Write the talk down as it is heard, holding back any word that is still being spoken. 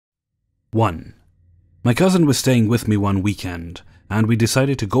1. My cousin was staying with me one weekend, and we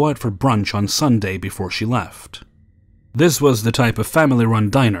decided to go out for brunch on Sunday before she left. This was the type of family-run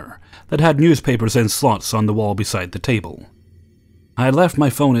diner that had newspapers in slots on the wall beside the table. I had left my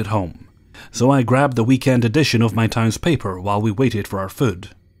phone at home, so I grabbed the weekend edition of my town's paper while we waited for our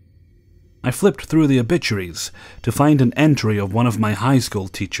food. I flipped through the obituaries to find an entry of one of my high school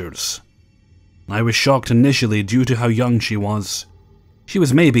teachers. I was shocked initially due to how young she was. She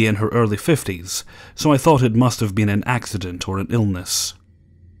was maybe in her early 50s, so I thought it must have been an accident or an illness.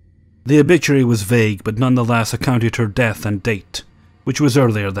 The obituary was vague, but nonetheless accounted her death and date, which was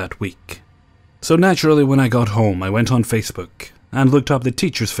earlier that week. So naturally, when I got home, I went on Facebook and looked up the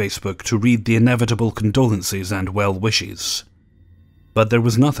teacher's Facebook to read the inevitable condolences and well wishes. But there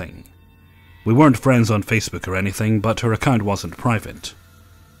was nothing. We weren't friends on Facebook or anything, but her account wasn't private.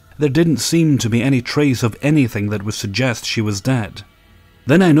 There didn't seem to be any trace of anything that would suggest she was dead.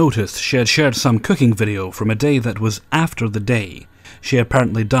 Then I noticed she had shared some cooking video from a day that was after the day she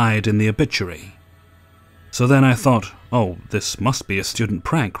apparently died in the obituary. So then I thought, oh, this must be a student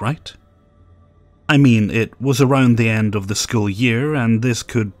prank, right? I mean, it was around the end of the school year, and this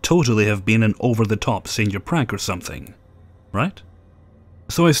could totally have been an over-the-top senior prank or something, right?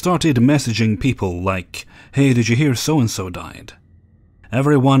 So I started messaging people like, hey, did you hear so-and-so died?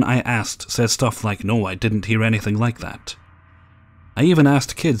 Everyone I asked said stuff like, no, I didn't hear anything like that. I even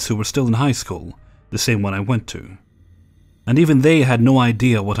asked kids who were still in high school, the same one I went to. And even they had no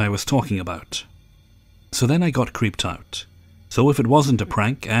idea what I was talking about. So then I got creeped out. So if it wasn't a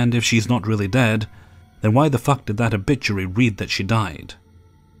prank, and if she's not really dead, then why the fuck did that obituary read that she died?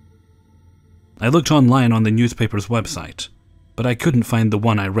 I looked online on the newspaper's website, but I couldn't find the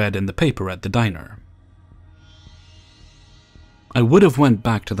one I read in the paper at the diner. I would have went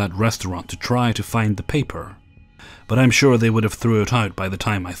back to that restaurant to try to find the paper, but I'm sure they would have threw it out by the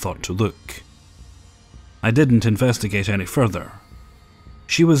time I thought to look. I didn't investigate any further.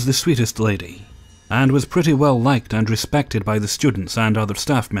 She was the sweetest lady, and was pretty well liked and respected by the students and other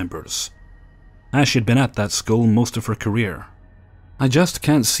staff members, as she'd been at that school most of her career. I just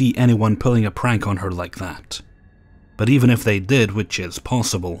can't see anyone pulling a prank on her like that. But even if they did, which is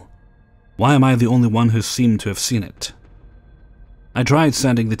possible, why am I the only one who seemed to have seen it? I tried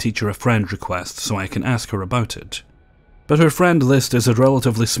sending the teacher a friend request so I can ask her about it, but her friend list is a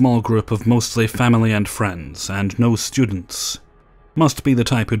relatively small group of mostly family and friends, and no students. Must be the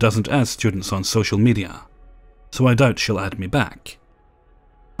type who doesn't add students on social media, so I doubt she'll add me back.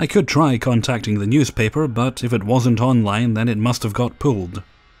 I could try contacting the newspaper, but if it wasn't online, then it must have got pulled.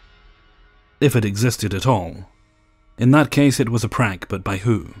 If it existed at all. In that case, it was a prank, but by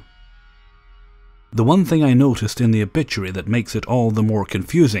who? The one thing I noticed in the obituary that makes it all the more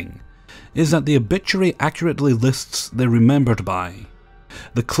confusing is that the obituary accurately lists the remembered by,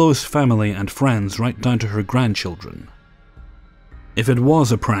 the close family and friends right down to her grandchildren. If it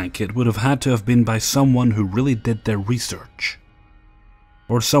was a prank, it would have had to have been by someone who really did their research.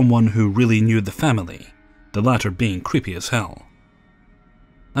 Or someone who really knew the family, the latter being creepy as hell.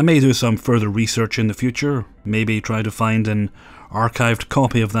 I may do some further research in the future, maybe try to find an archived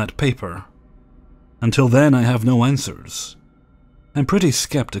copy of that paper. Until then, I have no answers. I'm pretty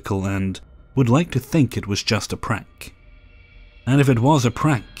skeptical and would like to think it was just a prank. And if it was a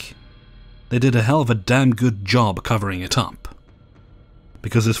prank, they did a hell of a damn good job covering it up.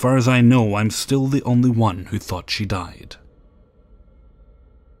 Because as far as I know, I'm still the only one who thought she died.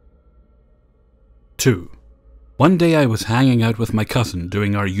 2. One day I was hanging out with my cousin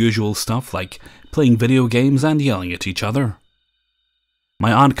doing our usual stuff like playing video games and yelling at each other.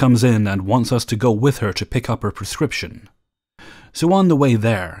 My aunt comes in and wants us to go with her to pick up her prescription. So on the way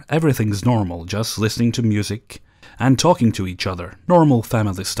there, everything's normal, just listening to music and talking to each other, normal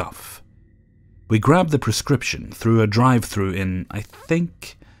family stuff. We grab the prescription through a drive-thru in, I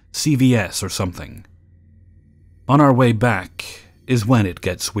think, CVS or something. On our way back is when it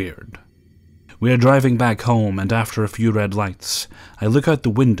gets weird. We are driving back home, and after a few red lights, I look out the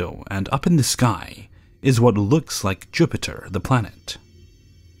window, and up in the sky is what looks like Jupiter, the planet.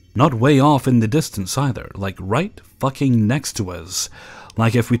 Not way off in the distance either, like right fucking next to us.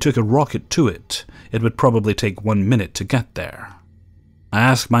 Like if we took a rocket to it, it would probably take 1 minute to get there. I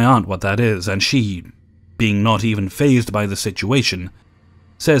ask my aunt what that is, and she, being not even fazed by the situation,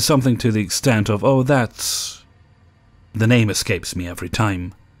 says something to the extent of, oh, that's... The name escapes me every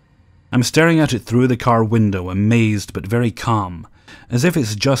time. I'm staring at it through the car window, amazed but very calm, as if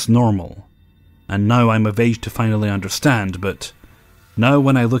it's just normal. And now I'm of age to finally understand, but now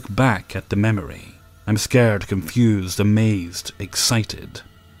when I look back at the memory, I'm scared, confused, amazed, excited.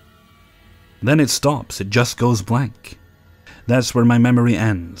 Then it stops, it just goes blank. That's where my memory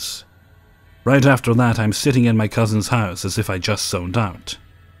ends. Right after that, I'm sitting in my cousin's house as if I just zoned out.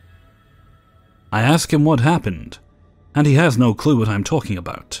 I ask him what happened, and he has no clue what I'm talking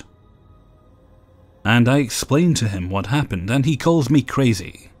about. And I explain to him what happened, and he calls me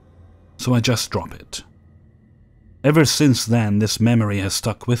crazy, so I just drop it. Ever since then, this memory has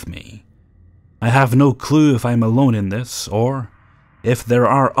stuck with me. I have no clue if I'm alone in this, or if there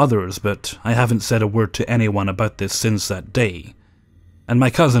are others, but I haven't said a word to anyone about this since that day, and my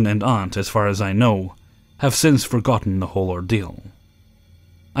cousin and aunt, as far as I know, have since forgotten the whole ordeal.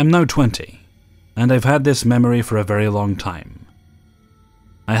 I'm now 20, and I've had this memory for a very long time.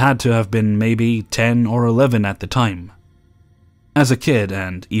 I had to have been maybe 10 or 11 at the time. As a kid,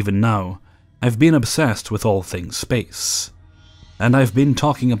 and even now, I've been obsessed with all things space, and I've been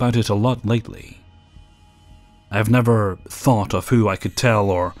talking about it a lot lately. I've never thought of who I could tell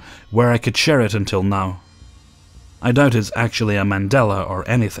or where I could share it until now. I doubt it's actually a Mandela or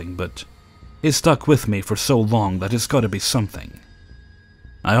anything, but it's stuck with me for so long that it's got to be something.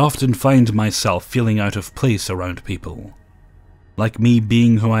 I often find myself feeling out of place around people, like me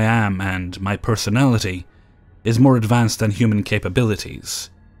being who I am and my personality is more advanced than human capabilities.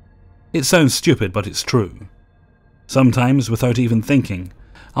 It sounds stupid, but it's true. Sometimes, without even thinking,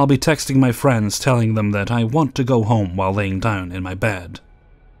 I'll be texting my friends telling them that I want to go home while laying down in my bed.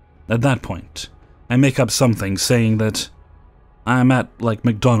 At that point, I make up something saying that I'm at like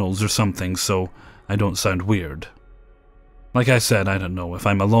McDonald's or something so I don't sound weird. Like I said, I don't know if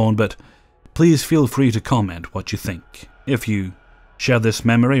I'm alone, but please feel free to comment what you think, if you share this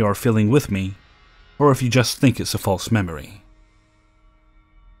memory or feeling with me, or if you just think it's a false memory.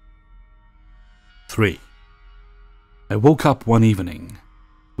 3. I woke up one evening.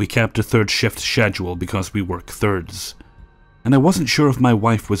 We kept a third shift schedule because we work thirds, and I wasn't sure if my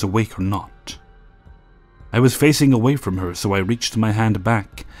wife was awake or not. I was facing away from her, so I reached my hand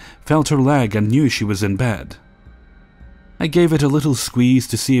back, felt her leg, and knew she was in bed. I gave it a little squeeze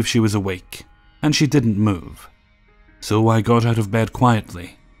to see if she was awake, and she didn't move. So I got out of bed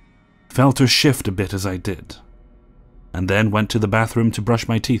quietly, felt her shift a bit as I did, and then went to the bathroom to brush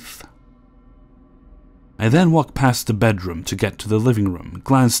my teeth. I then walked past the bedroom to get to the living room,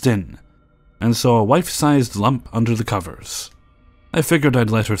 glanced in, and saw a wife-sized lump under the covers. I figured I'd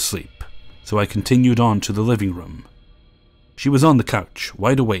let her sleep, so I continued on to the living room. She was on the couch,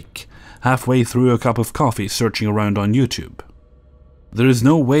 wide awake, halfway through a cup of coffee searching around on YouTube. There is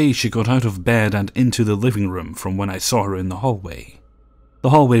no way she got out of bed and into the living room from when I saw her in the hallway.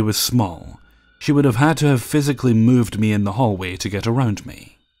 The hallway was small. She would have had to have physically moved me in the hallway to get around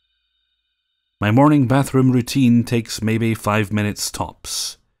me. My morning bathroom routine takes maybe 5 minutes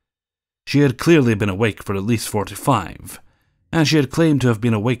tops. She had clearly been awake for at least 45, and she had claimed to have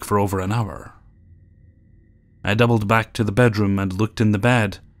been awake for over an hour. I doubled back to the bedroom and looked in the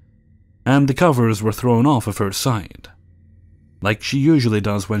bed, and the covers were thrown off of her side, like she usually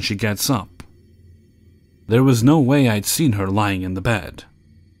does when she gets up. There was no way I'd seen her lying in the bed.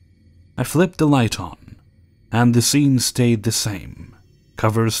 I flipped the light on, and the scene stayed the same,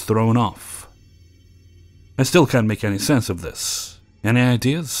 covers thrown off. I still can't make any sense of this. Any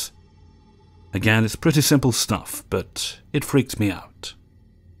ideas? Again, it's pretty simple stuff, but it freaks me out.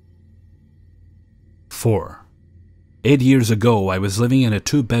 4. 8 years ago, I was living in a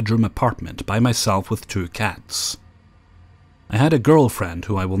 2-bedroom apartment by myself with 2 cats. I had a girlfriend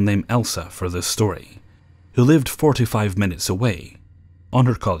who I will name Elsa for this story, who lived 45 minutes away, on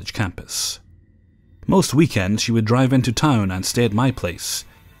her college campus. Most weekends she would drive into town and stay at my place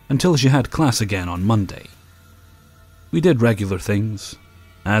until she had class again on Monday. We did regular things,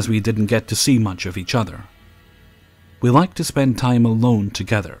 as we didn't get to see much of each other. We liked to spend time alone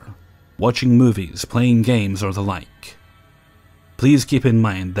together, watching movies, playing games, or the like. Please keep in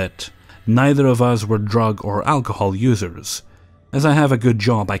mind that neither of us were drug or alcohol users, as I have a good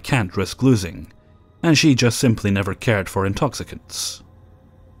job I can't risk losing, and she just simply never cared for intoxicants.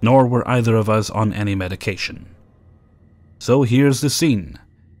 Nor were either of us on any medication. So here's the scene.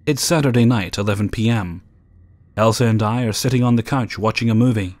 It's Saturday night, 11 p.m. Elsa and I are sitting on the couch watching a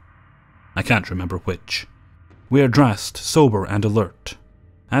movie. I can't remember which. We are dressed, sober and alert,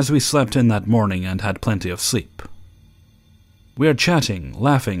 as we slept in that morning and had plenty of sleep. We are chatting,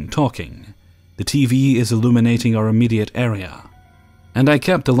 laughing, talking. The TV is illuminating our immediate area, and I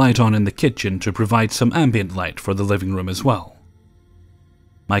kept a light on in the kitchen to provide some ambient light for the living room as well.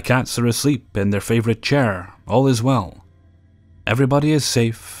 My cats are asleep in their favorite chair, all is well. Everybody is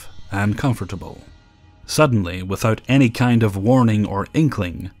safe and comfortable. Suddenly, without any kind of warning or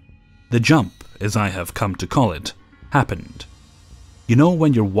inkling, the jump, as I have come to call it, happened. You know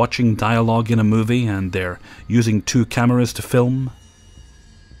when you're watching dialogue in a movie and they're using 2 cameras to film?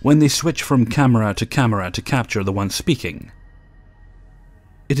 when they switch from camera to capture the one speaking.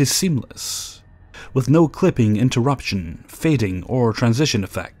 It is seamless, with no clipping, interruption, fading, or transition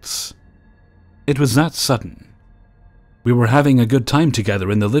effects. It was that sudden. We were having a good time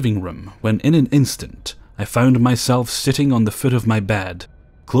together in the living room when in an instant I found myself sitting on the foot of my bed,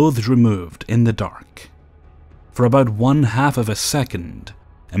 clothes removed, in the dark. For about 1/2 of a second,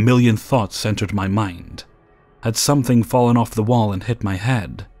 a million thoughts entered my mind. Had something fallen off the wall and hit my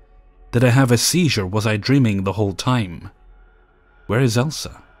head? Did I have a seizure? Was I dreaming the whole time? Where is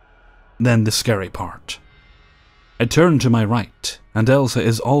Elsa? Then the scary part. I turned to my right, and Elsa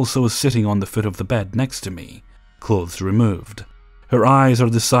is also sitting on the foot of the bed next to me, clothes removed. Her eyes are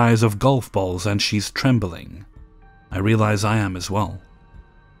the size of golf balls and she's trembling. I realize I am as well.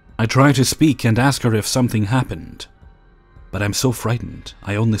 I try to speak and ask her if something happened, but I'm so frightened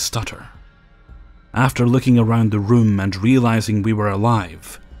I only stutter. After looking around the room and realizing we were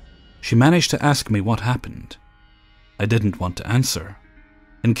alive, she managed to ask me what happened. I didn't want to answer,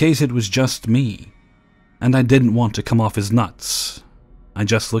 in case it was just me, and I didn't want to come off as nuts. I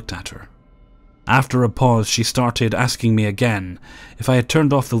just looked at her. After a pause, she started asking me again if I had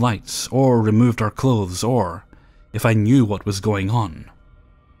turned off the lights or removed our clothes or if I knew what was going on.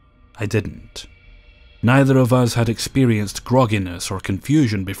 I didn't. Neither of us had experienced grogginess or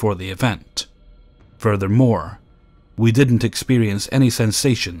confusion before the event. Furthermore, we didn't experience any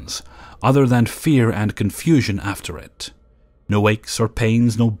sensations other than fear and confusion after it. No aches or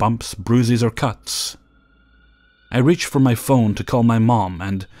pains, no bumps, bruises, or cuts. I reached for my phone to call my mom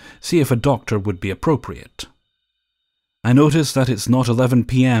and see if a doctor would be appropriate. I noticed that it's not 11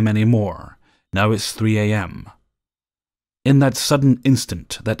 p.m. anymore. Now it's 3 a.m. In that sudden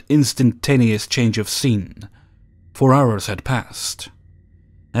instant, that instantaneous change of scene, 4 hours had passed.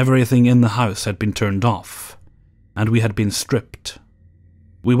 Everything in the house had been turned off, and we had been stripped.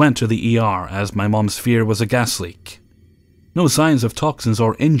 We went to the ER as my mom's fear was a gas leak. No signs of toxins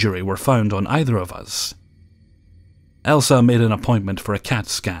or injury were found on either of us. Elsa made an appointment for a CAT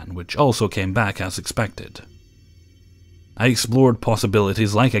scan, which also came back as expected. I explored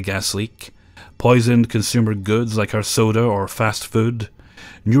possibilities like a gas leak, poisoned consumer goods like our soda or fast food,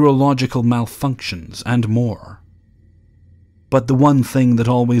 neurological malfunctions, and more. But the one thing that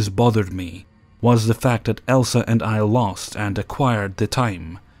always bothered me was the fact that Elsa and I lost and acquired the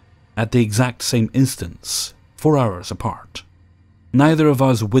time at the exact same instance, 4 hours apart. Neither of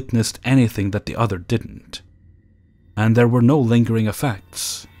us witnessed anything that the other didn't, and there were no lingering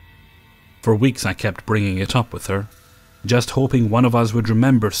effects. For weeks I kept bringing it up with her, just hoping one of us would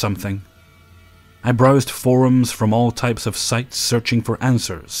remember something. I browsed forums from all types of sites searching for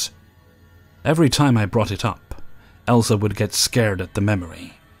answers. Every time I brought it up, Elsa would get scared at the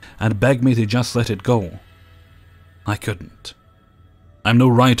memory and beg me to just let it go. I couldn't. I'm no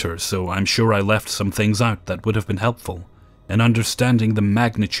writer, so I'm sure I left some things out that would have been helpful in understanding the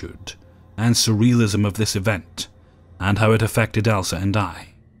magnitude and surrealism of this event and how it affected Elsa and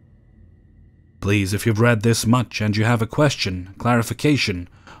I. Please, if you've read this much and you have a question, clarification,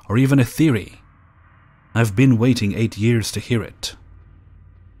 or even a theory, I've been waiting 8 years to hear it.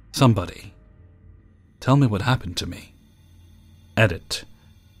 Somebody, tell me what happened to me. Edit.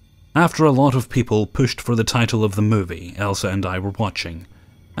 After a lot of people pushed for the title of the movie Elsa and I were watching,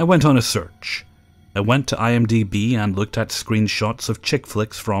 I went on a search. I went to IMDb and looked at screenshots of chick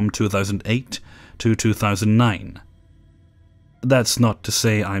flicks from 2008 to 2009. That's not to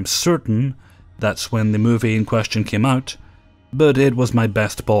say I'm certain that's when the movie in question came out, but it was my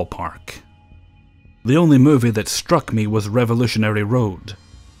best ballpark. The only movie that struck me was Revolutionary Road.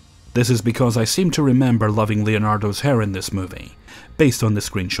 This is because I seem to remember loving Leonardo's hair in this movie, based on the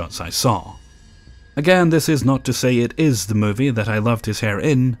screenshots I saw. Again, this is not to say it is the movie that I loved his hair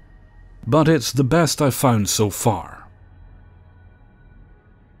in, but it's the best I've found so far.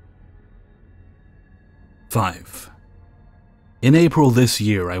 5. In April this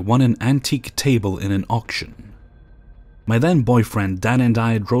year, I won an antique table in an auction. My then boyfriend Dan and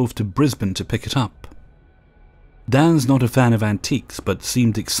I drove to Brisbane to pick it up. Dan's not a fan of antiques, but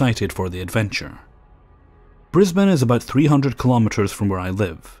seemed excited for the adventure. Brisbane is about 300 kilometers from where I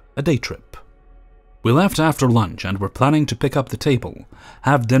live, a day trip. We left after lunch and were planning to pick up the table,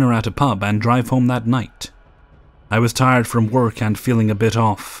 have dinner at a pub and drive home that night. I was tired from work and feeling a bit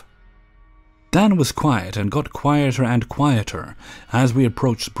off. Dan was quiet and got quieter and quieter as we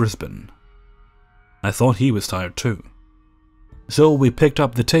approached Brisbane. I thought he was tired too. So we picked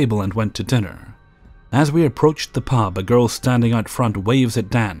up the table and went to dinner. As we approached the pub, a girl standing out front waves at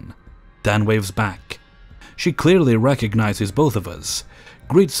Dan. Dan waves back. She clearly recognizes both of us,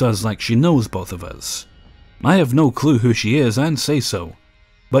 greets us like she knows both of us. I have no clue who she is and say so.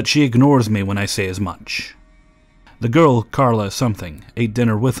 but she ignores me when I say as much. The girl, Carla something, ate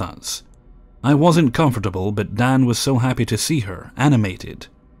dinner with us. I wasn't comfortable, but Dan was so happy to see her, animated.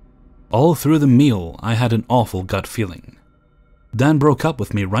 All through the meal, I had an awful gut feeling. Dan broke up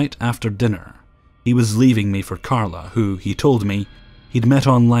with me right after dinner. He was leaving me for Carla, who, he told me, he'd met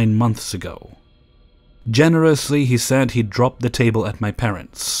online months ago. Generously, he said he'd drop the table at my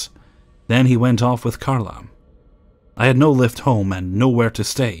parents'. Then he went off with Carla. I had no lift home and nowhere to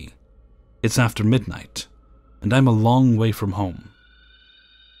stay. It's after midnight, and I'm a long way from home.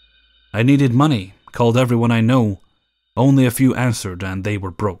 I needed money, called everyone I know. Only a few answered, and they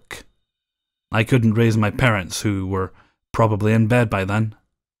were broke. I couldn't raise my parents, who were probably in bed by then.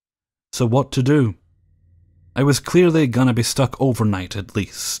 So what to do? I was clearly gonna be stuck overnight at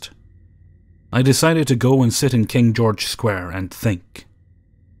least. I decided to go and sit in King George Square and think.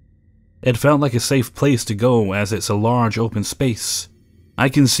 It felt like a safe place to go, as it's a large open space. I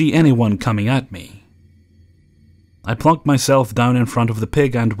can see anyone coming at me. I plunked myself down in front of the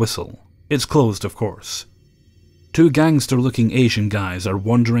Pig and whistle. It's closed, of course. 2 gangster-looking Asian guys are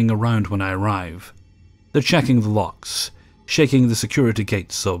wandering around when I arrive. They're checking the locks, shaking the security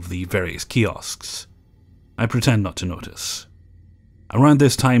gates of the various kiosks. I pretend not to notice. Around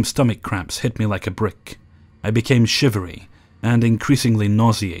this time, stomach cramps hit me like a brick. I became shivery and increasingly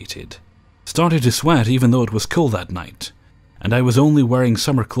nauseated. Started to sweat even though it was cold that night, and I was only wearing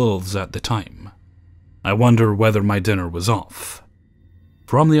summer clothes at the time. I wonder whether my dinner was off.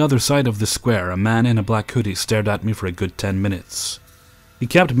 From the other side of the square, a man in a black hoodie stared at me for a good 10 minutes. He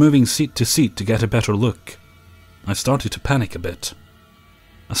kept moving seat to seat to get a better look. I started to panic a bit.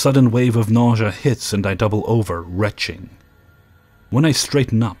 A sudden wave of nausea hits and I double over, retching. When I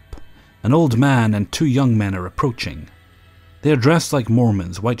straighten up, an old man and 2 young men are approaching. They are dressed like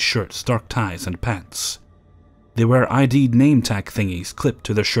Mormons, white shirts, dark ties, and pants. They wear ID name tag thingies clipped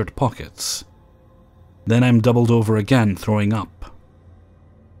to their shirt pockets. Then I'm doubled over again, throwing up.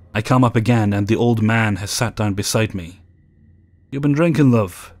 I come up again and the old man has sat down beside me. "You've been drinking,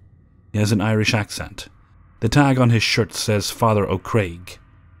 love." He has an Irish accent. The tag on his shirt says Father O'Craig,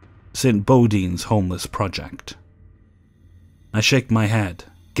 St. Bodine's Homeless Project. I shake my head,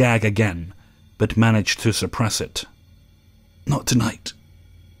 gag again, but manage to suppress it. "Not tonight."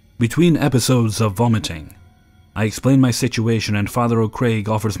 Between episodes of vomiting, I explain my situation and Father O'Craig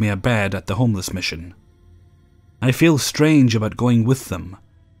offers me a bed at the homeless mission. I feel strange about going with them,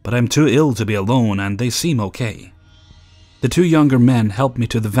 but I'm too ill to be alone and they seem okay. The 2 younger men help me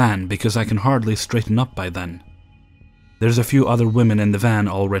to the van because I can hardly straighten up by then. There's a few other women in the van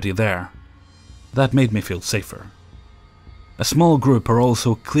already there. That made me feel safer. A small group are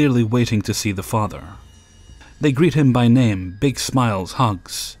also clearly waiting to see the father. They greet him by name, big smiles,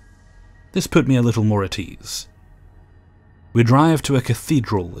 hugs. This put me a little more at ease. We drive to a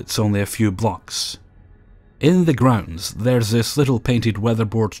cathedral, it's only a few blocks. In the grounds, there's this little painted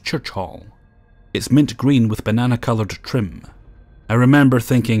weatherboard church hall. It's mint green with banana-coloured trim. I remember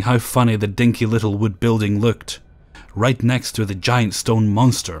thinking how funny the dinky little wood building looked, right next to the giant stone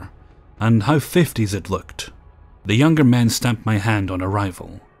monster, and how 50s it looked. The younger men stamp my hand on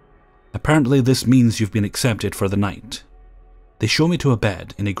arrival. Apparently this means you've been accepted for the night. They show me to a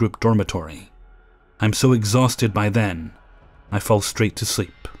bed in a group dormitory. I'm so exhausted by then, I fall straight to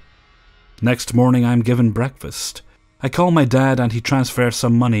sleep. Next morning I'm given breakfast. I call my dad and he transfers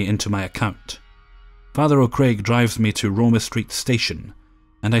some money into my account. Father O'Craig drives me to Roma Street Station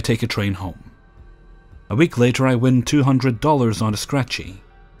and I take a train home. A week later I win $200 on a scratchy.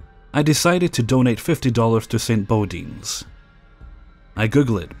 I decided to donate $50 to St. Bodine's. I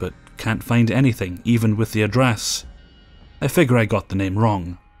Google it, but can't find anything, even with the address. I figure I got the name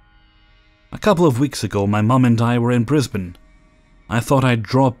wrong. A couple of weeks ago, my mum and I were in Brisbane. I thought I'd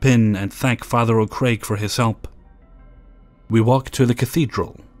drop in and thank Father O'Craig for his help. We walked to the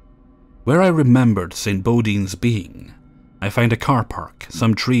cathedral. Where I remembered St. Bodine's being, I find a car park,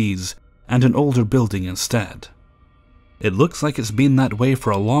 some trees, and an older building instead. It looks like it's been that way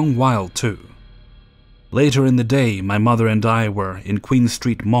for a long while too. Later in the day, my mother and I were in Queen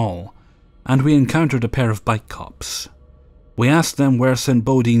Street Mall, and we encountered a pair of bike cops. We asked them where St.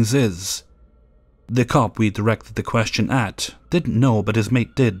 Bodine's is. The cop we directed the question at didn't know, but his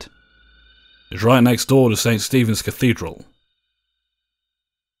mate did. "It's right next door to St. Stephen's Cathedral."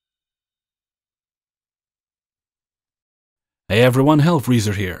 Hey everyone,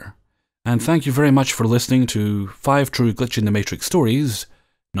 Hellfreezer here, and thank you very much for listening to 5 True Glitch in the Matrix Stories,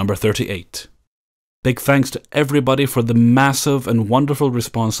 number 38. Big thanks to everybody for the massive and wonderful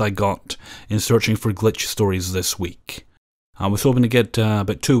response I got in searching for glitch stories this week. I was hoping to get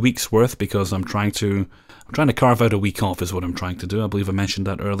about 2 weeks worth because I'm trying to carve out a week off is what I'm trying to do. I believe I mentioned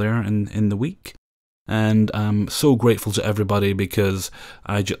that earlier in the week. And I'm so grateful to everybody because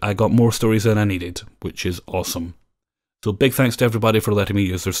I got more stories than I needed, which is awesome. So big thanks to everybody for letting me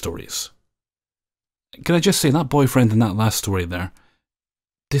use their stories. Can I just say, that boyfriend in that last story there,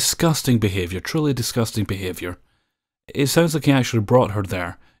 disgusting behaviour, truly disgusting behaviour. It sounds like he actually brought her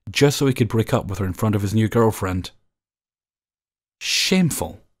there just so he could break up with her in front of his new girlfriend.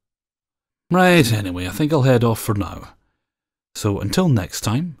 Shameful. Right, anyway, I think I'll head off for now. So until next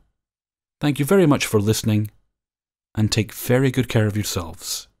time, thank you very much for listening, and take very good care of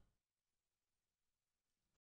yourselves.